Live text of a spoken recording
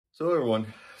So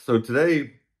everyone, so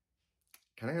today,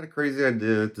 kind of had a crazy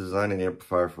idea to design an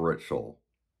amplifier for Rhett Shull.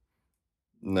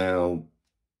 Now,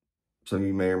 some of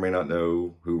you may or may not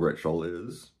know who Rhett Shull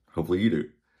is. Hopefully you do.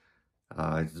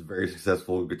 He's a very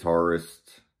successful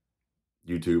guitarist,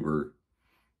 YouTuber,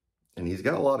 and he's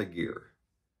got a lot of gear.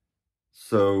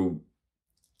 So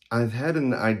I've had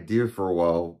an idea for a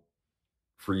while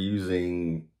for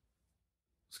using,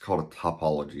 it's called a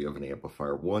topology of an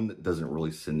amplifier, one that doesn't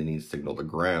really send any signal to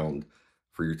ground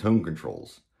for your tone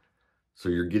controls. So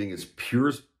you're getting as pure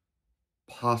as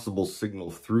possible signal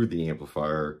through the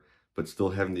amplifier, but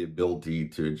still having the ability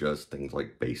to adjust things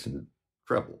like bass and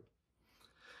treble.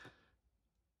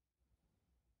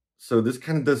 So this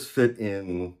kind of does fit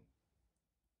in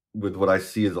with what I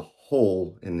see as a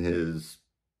hole in his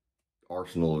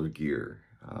arsenal of gear.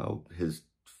 His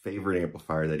favorite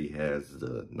amplifier that he has is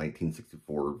a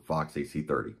 1964 Vox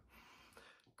AC30.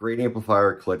 Great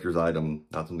amplifier, collector's item,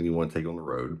 not something you want to take on the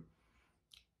road.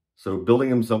 So building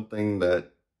him something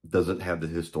that doesn't have the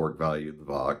historic value of the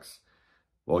Vox,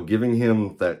 while giving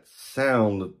him that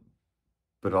sound,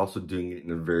 but also doing it in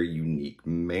a very unique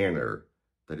manner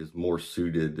that is more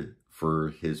suited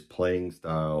for his playing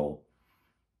style,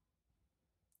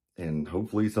 and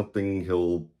hopefully something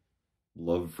he'll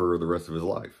love for the rest of his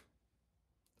life.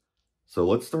 So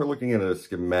let's start looking at a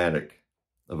schematic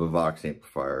of a Vox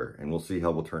amplifier, and we'll see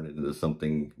how we'll turn it into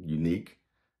something unique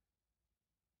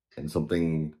and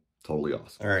something totally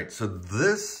awesome. All right, so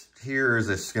this here is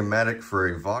a schematic for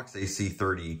a Vox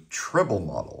AC30 treble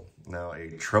model. Now, a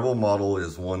treble model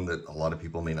is one that a lot of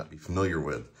people may not be familiar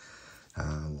with.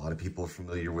 A lot of people are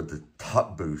familiar with the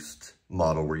top boost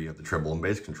model where you have the treble and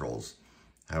bass controls.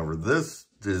 However, this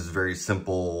is very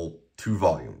simple, 2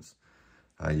 volumes.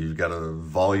 You've got a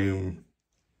volume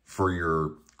for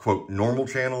your, quote, normal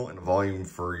channel and a volume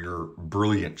for your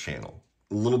brilliant channel.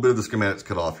 A little bit of the schematic's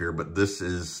cut off here, but this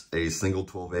is a single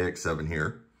 12AX7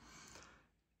 here.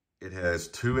 It has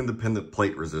 2 independent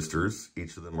plate resistors.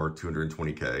 Each of them are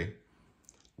 220K.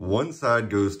 One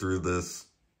side goes through this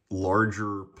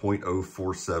larger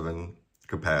 0.047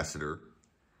 capacitor.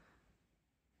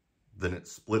 Then it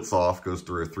splits off, goes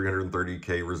through a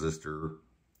 330K resistor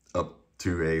up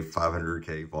to a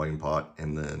 500K volume pot.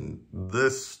 And then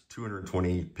this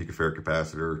 220 picofarad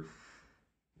capacitor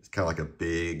is kind of like a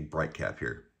big bright cap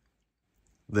here.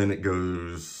 Then it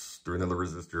goes through another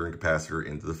resistor and capacitor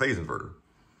into the phase inverter.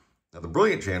 Now the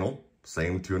brilliant channel,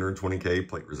 same 220K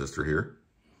plate resistor here,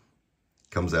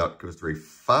 comes out, goes through a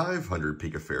 500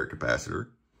 picofarad capacitor,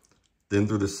 then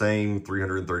through the same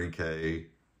 330K,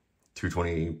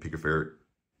 220 picofarad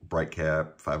bright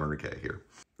cap, 500K here.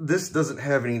 This doesn't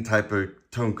have any type of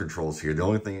tone controls here. The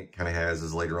only thing it kind of has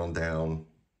is later on down,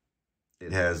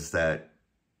 it has that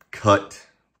cut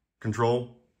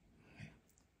control.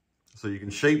 So you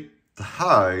can shape the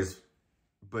highs,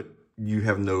 but you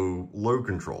have no low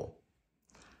control.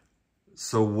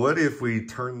 So what if we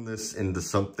turn this into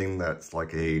something that's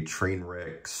like a train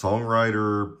wreck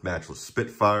songwriter, matchless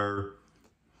Spitfire,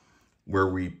 where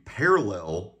we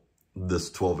parallel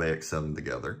this 12AX7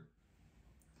 together.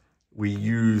 We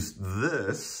use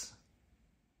this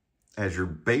as your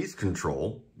bass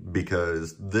control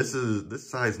because this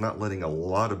side's not letting a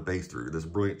lot of bass through. This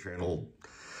brilliant channel,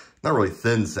 not really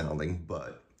thin sounding,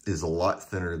 but is a lot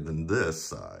thinner than this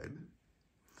side.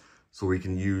 So we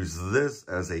can use this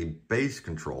as a bass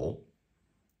control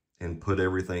and put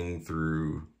everything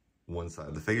through one side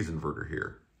of the phase inverter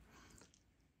here.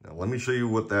 Now let me show you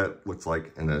what that looks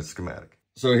like in a schematic.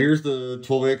 So here's the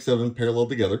 12AX7 parallel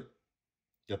together.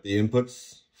 Got the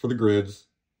inputs for the grids,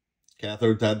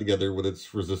 cathode tied together with its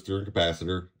resistor and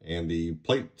capacitor, and the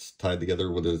plates tied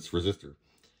together with its resistor.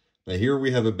 Now here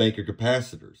we have a bank of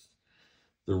capacitors.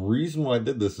 The reason why I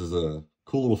did this is a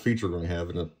cool little feature we're going to have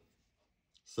in a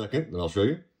second that I'll show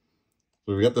you.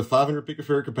 So we got the 500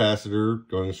 picofarad capacitor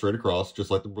going straight across,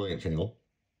 just like the brilliant channel.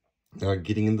 Now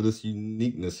getting into this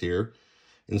uniqueness here,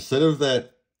 instead of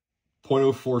that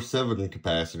 0.047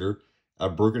 capacitor,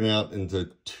 I've broken it out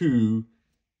into 2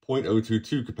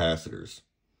 0.022 capacitors.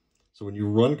 So when you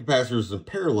run capacitors in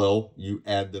parallel, you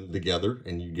add them together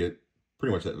and you get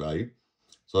pretty much that value.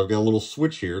 So I've got a little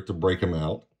switch here to break them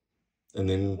out, and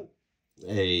then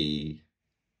a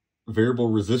variable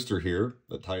resistor here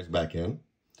that ties back in.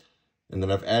 And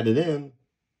then I've added in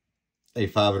a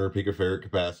 500 picofarad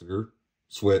capacitor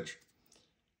switch.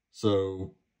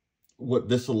 So what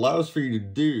this allows for you to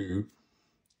do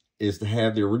is to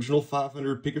have the original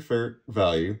 500 picofarad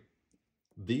value.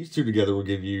 These two together will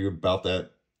give you about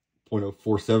that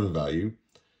 0.047 value.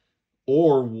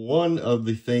 Or one of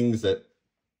the things that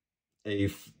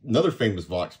another famous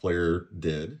Vox player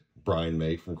did, Brian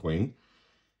May from Queen,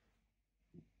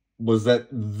 was that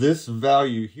this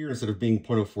value here, instead of being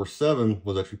 0.047,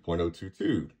 was actually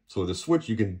 0.022. So with a switch,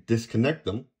 you can disconnect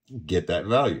them, get that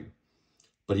value.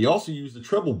 But he also used a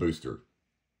treble booster,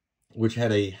 which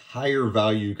had a higher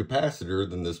value capacitor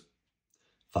than this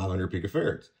 500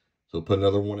 picofarads. So put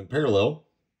another one in parallel,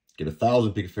 get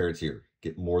 1,000 picofarads here,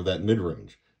 get more of that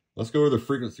mid-range. Let's go over the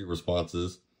frequency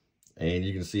responses, and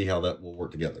you can see how that will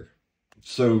work together.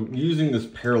 So using this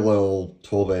parallel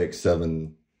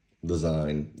 12AX7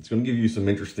 design, it's going to give you some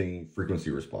interesting frequency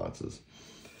responses.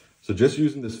 So just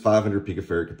using this 500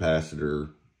 picofarad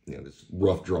capacitor, this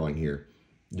rough drawing here,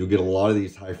 you'll get a lot of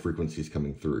these high frequencies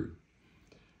coming through.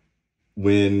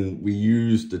 When we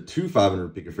use the two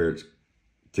 500 picofarads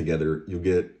together, you'll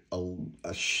get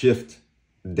a shift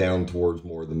down towards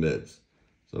more of the mids.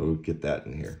 So get that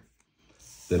in here.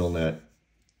 Then on that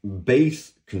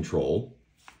bass control,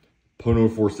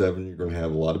 0.047, you're going to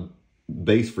have a lot of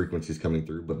bass frequencies coming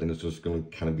through, but then it's just going to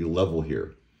kind of be level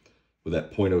here. With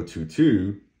that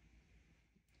 0.022,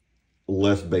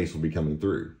 less bass will be coming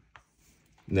through.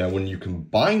 Now, when you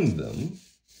combine them,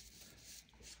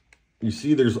 you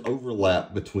see there's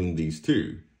overlap between these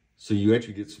two. So you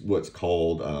actually get what's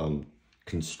called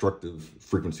constructive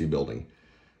frequency building.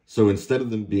 So instead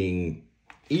of them being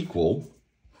equal,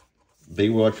 they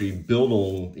will actually build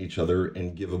on each other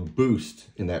and give a boost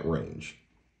in that range.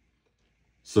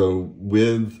 So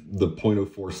with the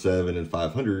 0.047 and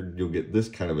 500, you'll get this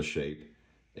kind of a shape.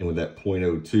 And with that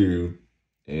 0.02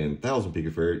 and 1,000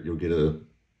 picofarad, you'll get a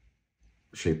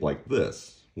shape like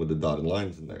this with the dotted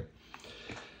lines in there.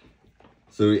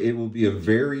 So it will be a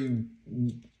very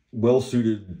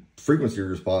well-suited frequency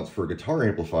response for a guitar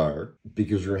amplifier,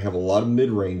 because you're going to have a lot of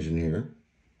mid-range in here.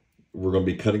 We're going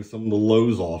to be cutting some of the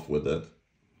lows off with it.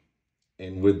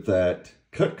 And with that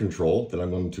cut control that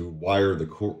I'm going to wire the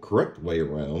correct way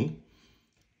around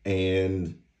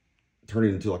and turn it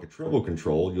into like a treble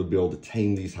control, you'll be able to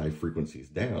tame these high frequencies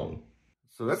down.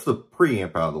 So that's the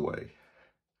preamp out of the way.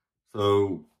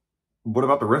 So what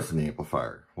about the rest of the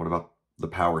amplifier? What about the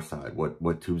power side?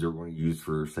 What tubes are we going to use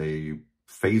for, say,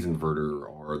 phase inverter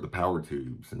or the power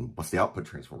tubes? And what's the output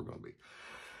transformer going to be?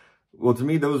 Well, to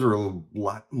me, those are a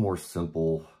lot more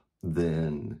simple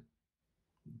than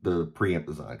the preamp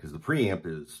design, because the preamp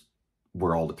is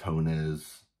where all the tone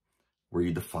is, where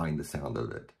you define the sound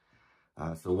of it.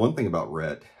 So one thing about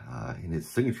Rhett, in his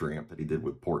signature amp that he did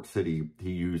with Port City,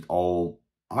 he used all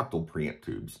octal preamp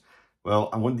tubes. Well,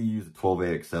 I wanted to use the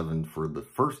 12AX7 for the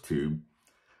first tube.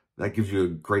 That gives you a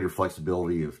greater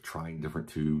flexibility of trying different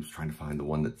tubes, trying to find the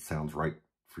one that sounds right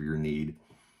for your need.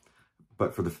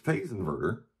 But for the phase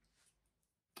inverter,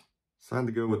 decided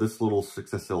to go with this little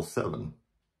 6SL7.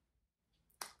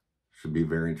 Should be a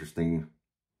very interesting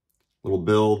little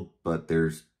build, but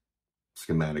there's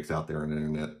schematics out there on the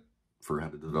internet for how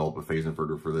to develop a phase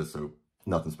inverter for this, so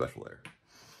nothing special there.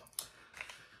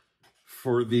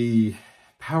 For the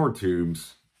power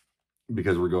tubes,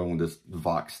 because we're going with this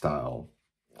Vox style,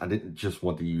 I didn't just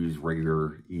want to use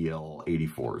regular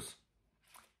EL84s.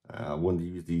 I wanted to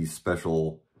use these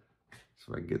special,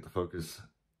 so I can get the focus,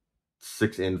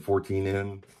 6N,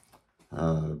 14N.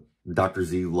 Dr.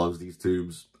 Z loves these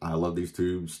tubes. I love these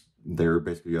tubes. They're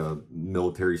basically a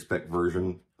military spec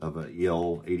version of an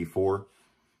EL84.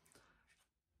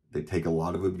 They take a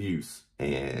lot of abuse,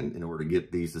 and in order to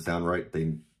get these to sound right,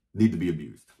 they need to be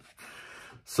abused.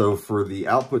 So for the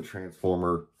output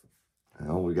transformer,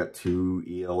 we got two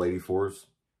EL84s.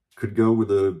 Could go with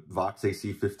a Vox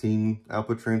AC15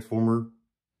 output transformer,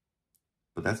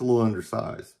 but that's a little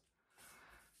undersized.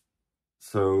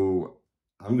 So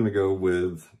I'm going to go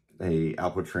with a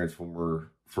output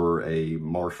transformer for a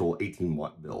Marshall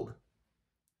 18-watt build.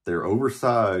 They're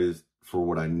oversized for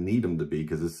what I need them to be,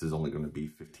 because this is only going to be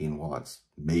 15 watts,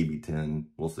 maybe 10,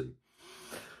 we'll see.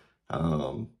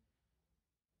 But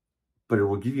it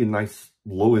will give you a nice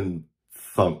low-end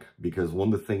thunk, because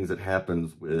one of the things that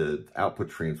happens with output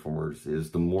transformers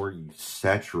is the more you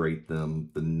saturate them,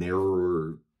 the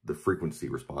narrower the frequency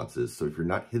response is. So if you're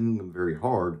not hitting them very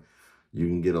hard, you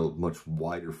can get a much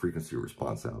wider frequency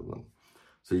response out of them.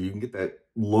 So you can get that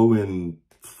low-end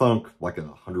thunk like a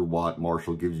 100-watt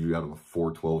Marshall gives you out of a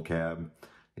 412 cab.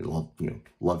 Love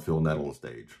feeling that on the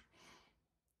stage.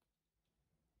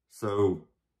 So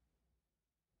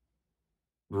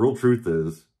the real truth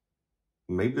is,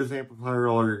 maybe this amplifier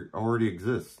already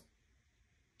exists.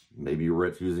 Maybe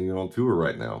Rhett's using it on tour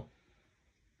right now.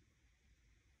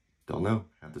 Don't know.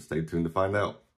 Have to stay tuned to find out.